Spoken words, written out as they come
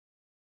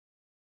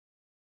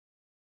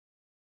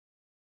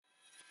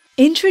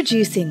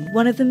Introducing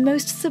one of the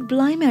most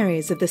sublime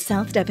areas of the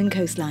South Devon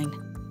coastline.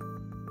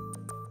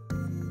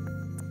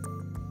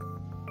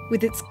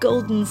 With its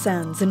golden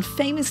sands and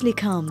famously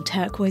calm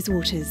turquoise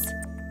waters.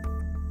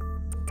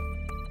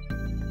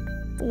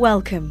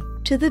 Welcome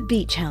to the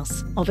beach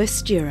house of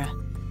Estura.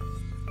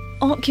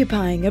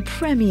 Occupying a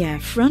premier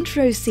front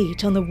row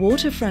seat on the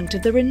waterfront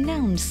of the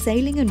renowned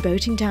sailing and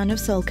boating town of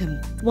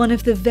Salcombe, one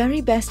of the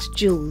very best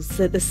jewels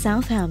that the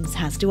South Hams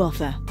has to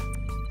offer.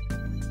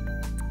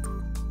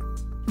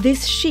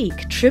 This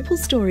chic,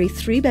 triple-storey,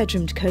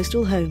 three-bedroomed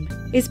coastal home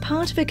is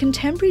part of a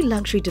contemporary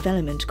luxury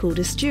development called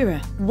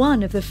Estura,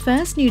 one of the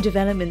first new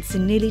developments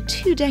in nearly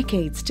 2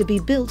 decades to be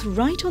built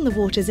right on the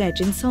water's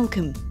edge in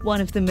Salcombe, one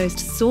of the most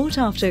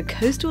sought-after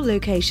coastal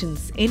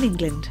locations in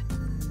England.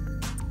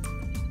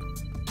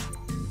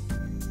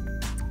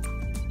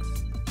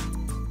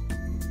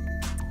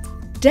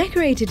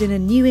 Decorated in a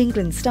New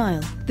England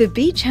style, the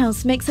beach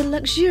house makes a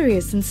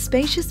luxurious and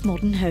spacious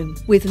modern home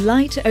with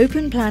light,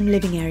 open-plan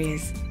living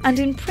areas and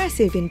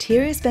impressive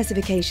interior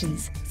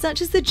specifications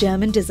such as the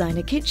German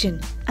designer kitchen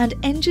and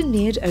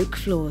engineered oak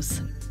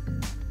floors.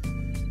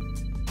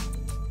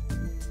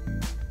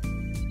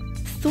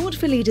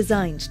 Thoughtfully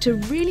designed to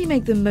really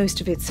make the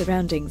most of its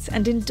surroundings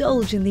and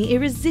indulge in the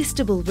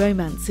irresistible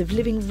romance of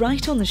living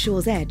right on the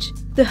shore's edge,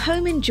 the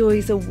home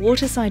enjoys a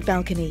waterside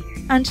balcony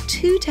and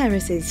 2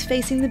 terraces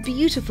facing the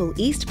beautiful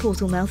East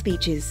Portsmouth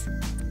beaches,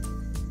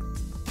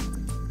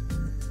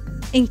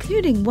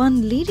 including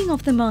one leading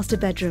off the master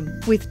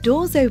bedroom with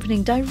doors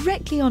opening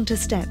directly onto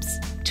steps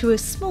to a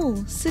small,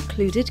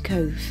 secluded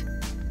cove.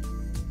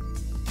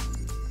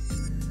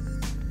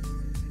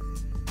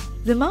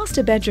 The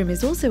master bedroom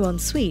is also en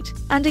suite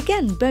and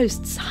again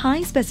boasts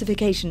high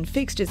specification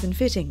fixtures and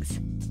fittings.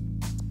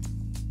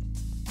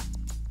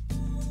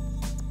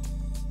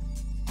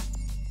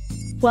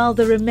 While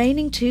the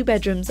remaining 2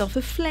 bedrooms offer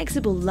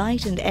flexible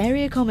light and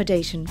airy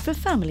accommodation for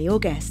family or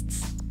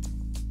guests.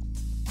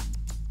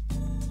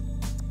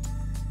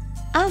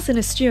 As an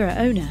Estura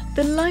owner,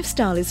 the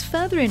lifestyle is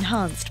further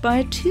enhanced by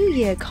a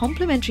 2-year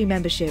complimentary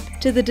membership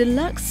to the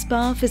deluxe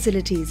spa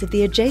facilities of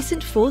the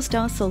adjacent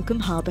 4-star Salcombe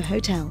Harbour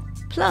Hotel.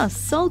 Plus,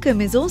 Salcombe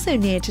is also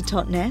near to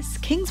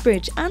Totnes,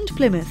 Kingsbridge and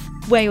Plymouth,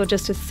 where you're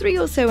just a 3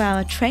 or so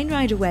hour train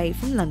ride away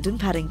from London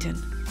Paddington.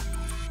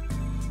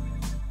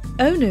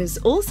 Owners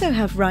also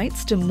have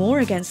rights to moor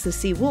against the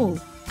sea wall,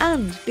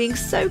 and being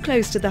so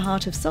close to the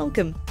heart of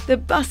Salcombe, the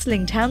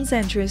bustling town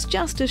centre is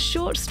just a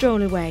short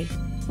stroll away,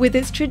 with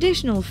its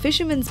traditional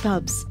fishermen's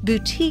pubs,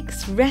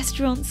 boutiques,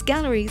 restaurants,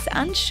 galleries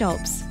and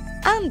shops,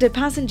 and a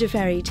passenger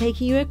ferry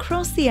taking you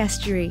across the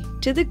estuary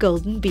to the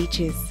golden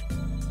beaches.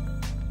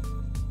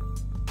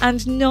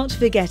 And not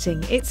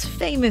forgetting its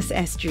famous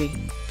estuary,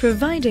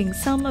 providing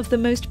some of the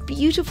most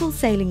beautiful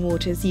sailing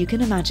waters you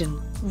can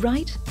imagine,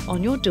 right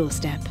on your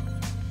doorstep.